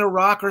 Paint a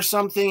rock or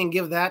something and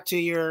give that to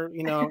your,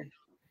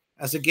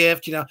 as a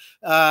gift,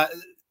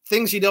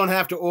 things you don't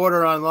have to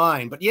order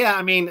online. But yeah,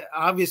 I mean,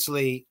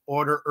 obviously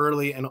order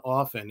early and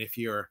often if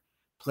you're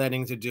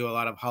planning to do a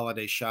lot of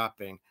holiday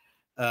shopping.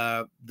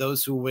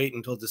 Those who wait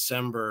until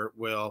December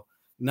will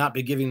not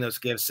be giving those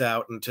gifts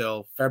out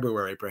until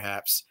February,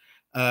 perhaps.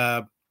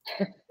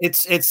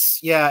 It's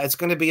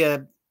going to be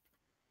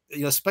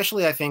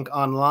especially I think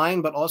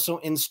online, but also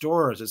in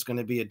stores, it's going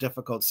to be a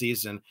difficult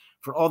season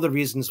for all the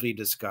reasons we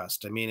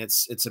discussed. I mean,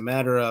 it's a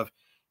matter of,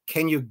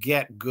 can you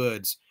get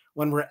goods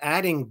when we're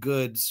adding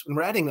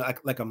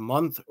like a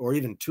month or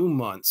even 2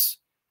 months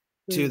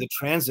to the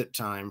transit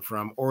time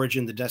from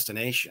origin to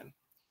destination.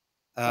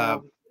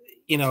 Wow.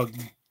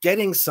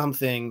 Getting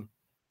something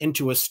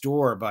into a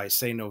store by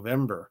say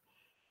November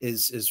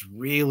is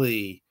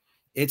really,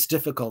 it's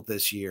difficult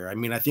this year. I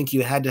mean, I think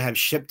you had to have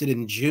shipped it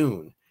in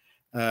June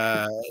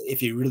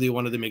if you really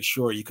wanted to make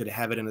sure you could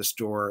have it in a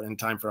store in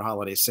time for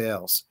holiday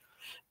sales.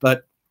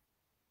 But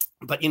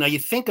you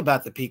think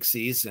about the peak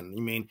season. I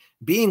mean,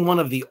 being one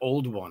of the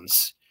old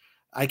ones,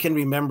 I can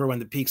remember when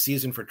the peak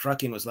season for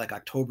trucking was like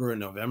October and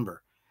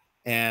November.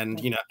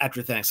 And,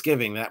 after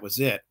Thanksgiving, that was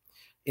it.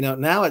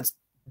 Now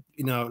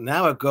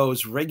now it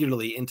goes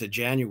regularly into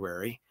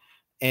January.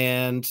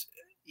 And,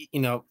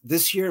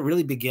 this year it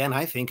really began,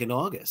 I think, in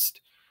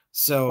August.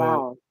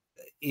 So,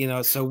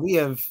 Wow. so we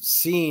have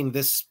seen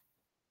this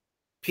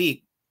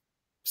peak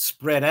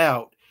spread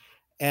out.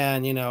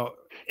 And,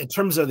 in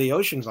terms of the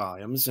ocean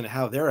volumes and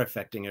how they're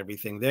affecting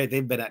everything,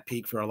 they've been at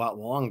peak for a lot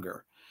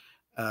longer.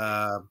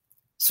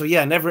 So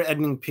yeah, never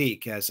ending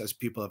peak, as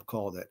people have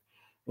called it.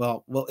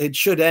 Well, it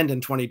should end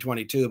in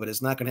 2022, but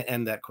it's not going to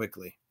end that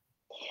quickly.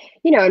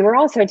 And we're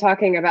also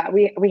talking about,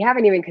 we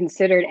haven't even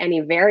considered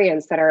any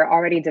variants that are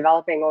already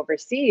developing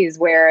overseas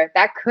where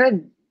that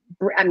could,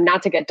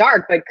 not to get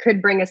dark, but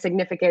could bring a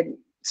significant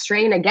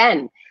strain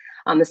again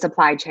on the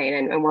supply chain.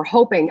 And we're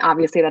hoping,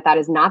 obviously, that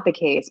is not the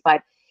case.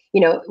 But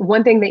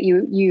one thing that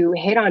you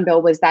hit on,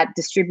 Bill, was that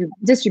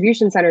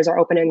distribution centers are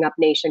opening up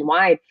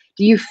nationwide.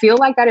 Do you feel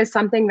like that is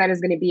something that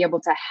is going to be able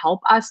to help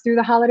us through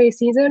the holiday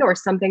season, or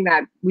something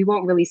that we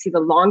won't really see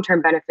the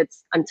long-term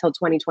benefits until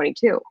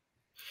 2022?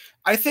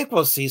 I think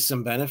we'll see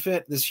some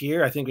benefit this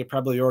year. I think we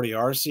probably already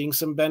are seeing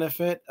some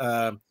benefit.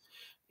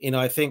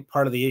 I think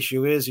part of the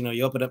issue is,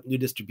 you open up new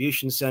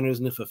distribution centers,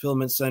 new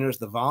fulfillment centers,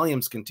 the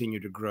volumes continue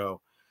to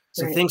grow.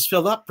 So Right. things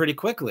fill up pretty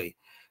quickly.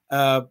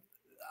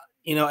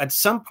 At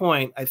some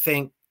point, I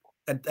think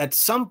at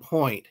some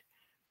point,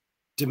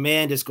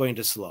 demand is going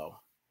to slow.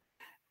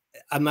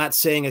 I'm not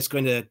saying it's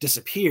going to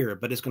disappear,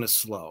 but it's going to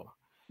slow.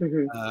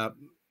 Mm-hmm.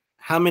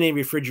 How many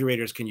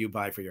refrigerators can you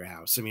buy for your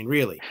house? I mean,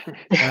 really?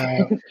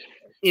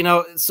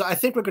 So I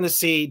think we're going to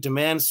see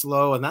demand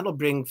slow, and that'll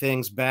bring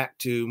things back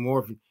to more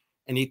of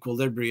an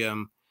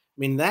equilibrium. I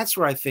mean, that's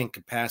where I think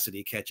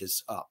capacity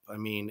catches up. I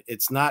mean,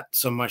 it's not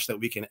so much that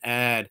we can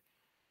add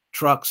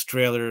trucks,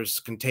 trailers,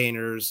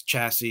 containers,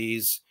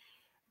 chassis,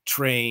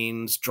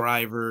 trains,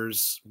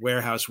 drivers,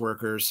 warehouse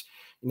workers.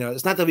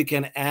 It's not that we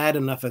can add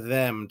enough of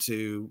them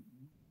to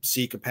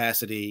see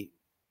capacity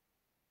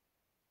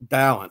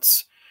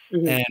balance.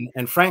 Mm-hmm.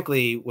 And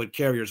frankly, what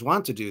carriers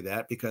want to do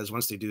that, because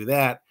once they do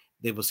that,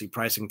 they will see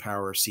pricing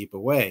power seep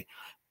away.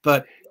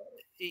 But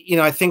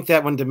I think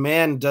that when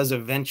demand does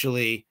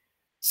eventually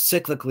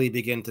cyclically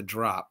begin to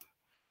drop,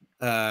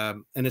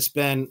 and it's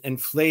been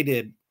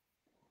inflated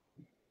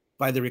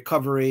by the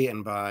recovery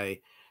and by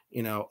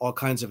all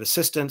kinds of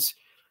assistance,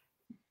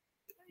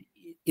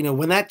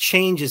 when that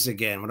changes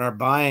again, when our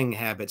buying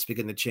habits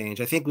begin to change,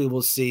 I think we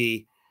will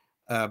see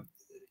a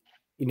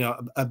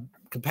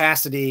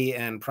capacity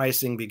and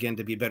pricing begin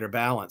to be better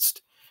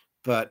balanced.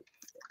 But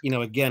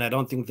again, I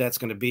don't think that's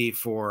going to be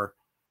for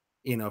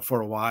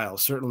a while.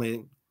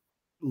 Certainly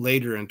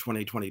later in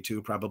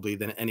 2022, probably,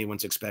 than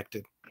anyone's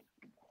expected.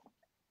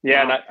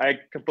 Yeah, and I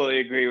completely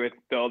agree with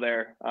Bill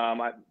there.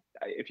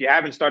 If you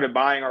haven't started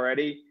buying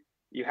already,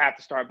 you have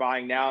to start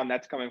buying now, and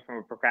that's coming from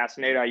a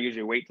procrastinator. I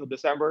usually wait till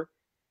December.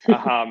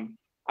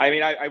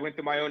 I went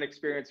through my own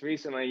experience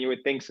recently. You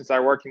would think, since I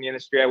work in the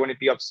industry, I wouldn't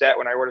be upset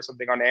when I order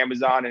something on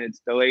Amazon and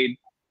it's delayed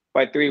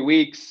by 3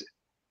 weeks.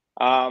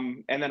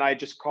 And then I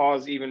just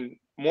cause even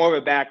more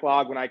of a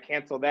backlog when I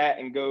cancel that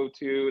and go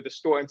to the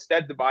store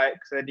instead to buy it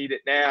because I need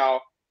it now.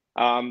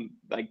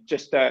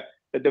 Just the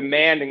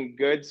demand in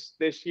goods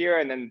this year,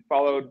 and then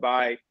followed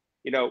by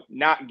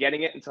not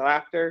getting it until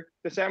after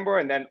December,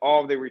 and then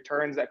all of the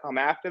returns that come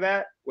after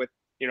that with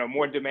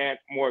more demand,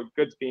 more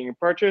goods being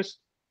purchased.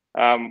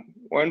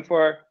 One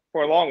for a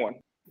long one.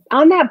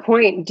 On that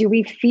point, do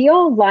we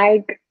feel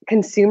like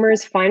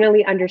consumers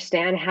finally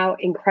understand how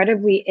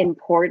incredibly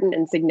important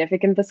and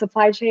significant the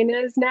supply chain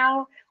is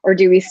now? Or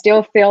do we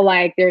still feel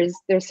like there's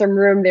some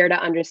room there to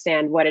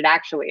understand what it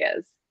actually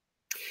is?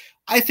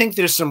 I think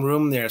there's some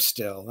room there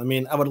still. I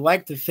mean, I would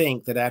like to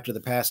think that after the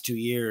past 2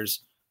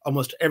 years,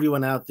 almost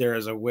everyone out there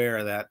is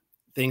aware that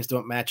things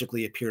don't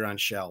magically appear on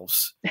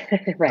shelves.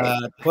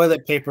 Right.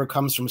 Toilet paper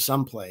comes from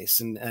someplace,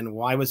 and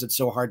why was it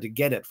so hard to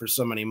get it for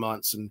so many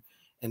months in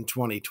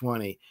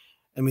 2020?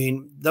 I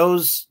mean,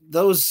 those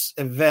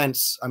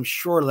events, I'm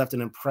sure, left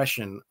an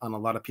impression on a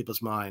lot of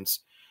people's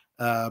minds.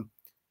 Uh,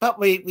 but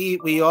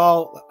we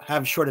all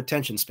have short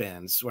attention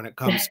spans when it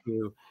comes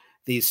to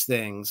these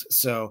things.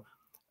 So,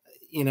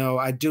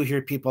 I do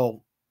hear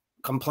people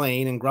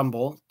complain and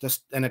grumble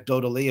just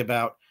anecdotally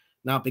about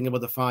not being able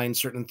to find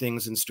certain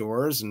things in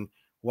stores. And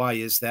why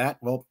is that?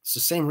 Well, it's the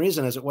same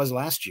reason as it was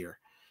last year.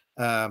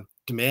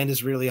 Demand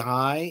is really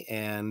high,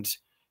 and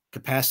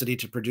capacity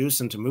to produce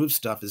and to move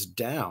stuff is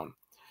down.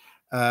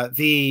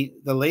 The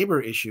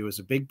labor issue is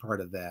a big part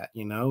of that.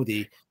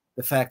 The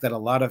fact that a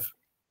lot of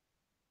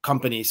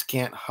companies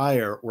can't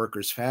hire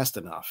workers fast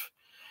enough,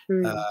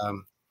 Mm.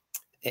 um,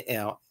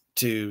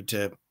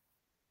 to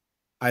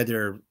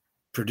either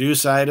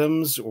produce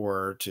items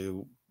or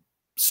to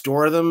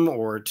store them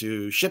or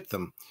to ship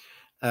them.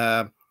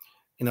 Uh,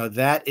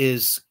 that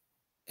is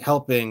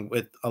helping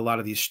with a lot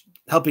of these,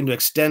 helping to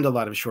extend a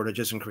lot of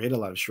shortages and create a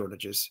lot of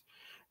shortages.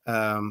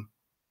 Um,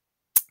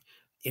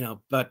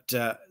 but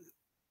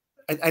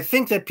I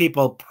think that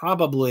people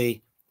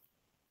probably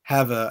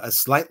have a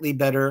slightly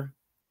better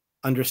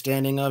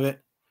understanding of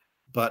it,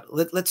 but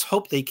let's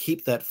hope they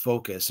keep that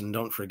focus and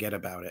don't forget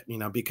about it,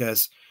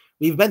 because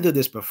we've been through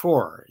this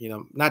before,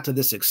 not to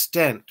this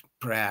extent,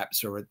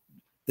 perhaps, or with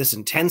this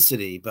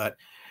intensity, but,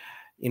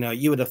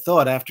 you would have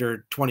thought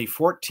after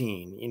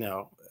 2014,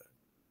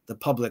 the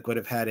public would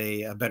have had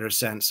a better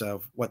sense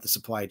of what the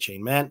supply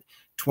chain meant.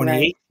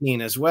 Right.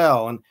 2018 as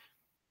well. And,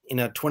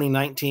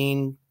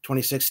 2019,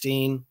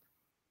 2016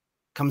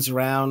 comes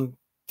around,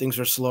 things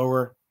are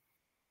slower.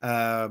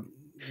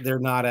 They're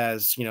not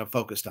as,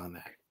 focused on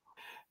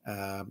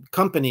that.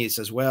 Companies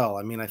as well.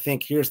 I mean, I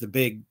think here's the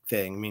big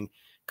thing. I mean,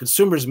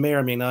 consumers may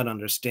or may not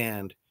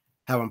understand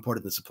how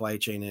important the supply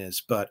chain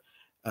is, but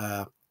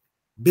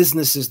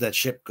businesses that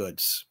ship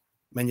goods,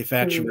 Mm.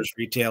 manufacturers,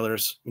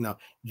 retailers,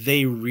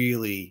 they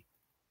really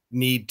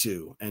need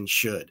to and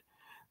should.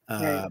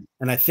 Right.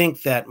 And I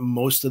think that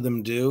most of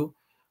them do.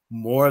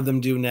 More of them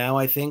do now,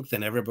 I think,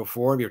 than ever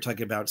before. We were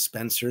talking about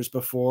Spencer's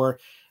before.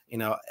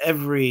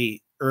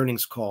 Every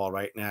earnings call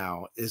right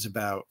now is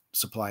about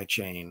supply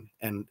chain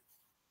and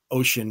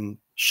ocean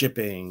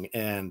shipping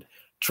and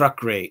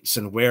truck rates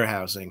and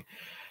warehousing.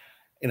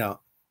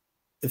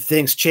 If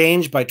things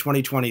change by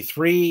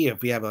 2023,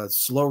 if we have a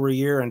slower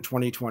year in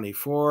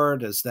 2024,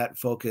 does that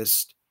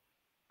focus?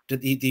 Do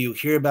you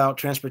hear about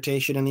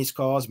transportation in these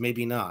calls?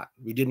 Maybe not.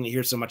 We didn't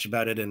hear so much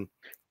about it in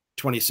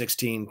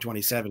 2016,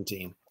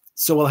 2017.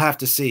 So we'll have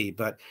to see.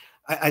 But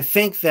I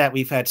think that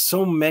we've had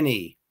so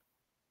many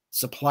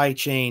supply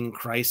chain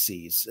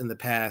crises in the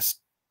past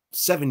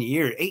 7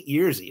 years, 8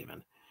 years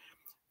even,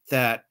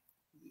 that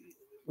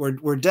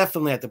we're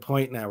definitely at the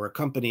point now where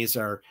companies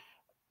are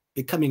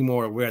becoming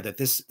more aware that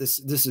this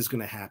is going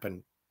to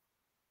happen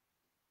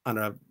on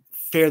a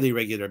fairly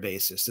regular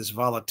basis. This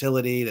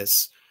volatility,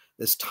 this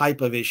type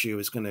of issue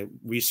is going to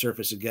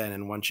resurface again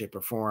in one shape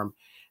or form,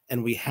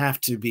 and we have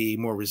to be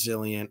more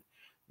resilient.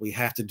 We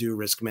have to do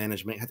risk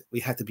management. We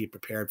have to be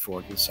prepared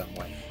for it in some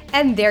way.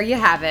 And there you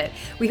have it.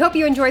 We hope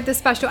you enjoyed this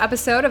special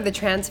episode of the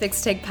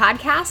Transfix TIG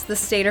podcast, The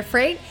State of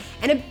Freight.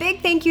 And a big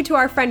thank you to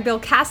our friend Bill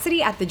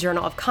Cassidy at the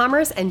Journal of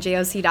Commerce and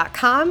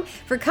JOC.com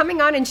for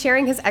coming on and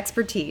sharing his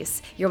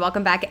expertise. You're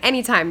welcome back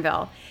anytime,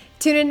 Bill.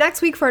 Tune in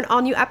next week for an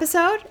all-new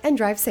episode and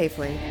drive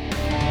safely.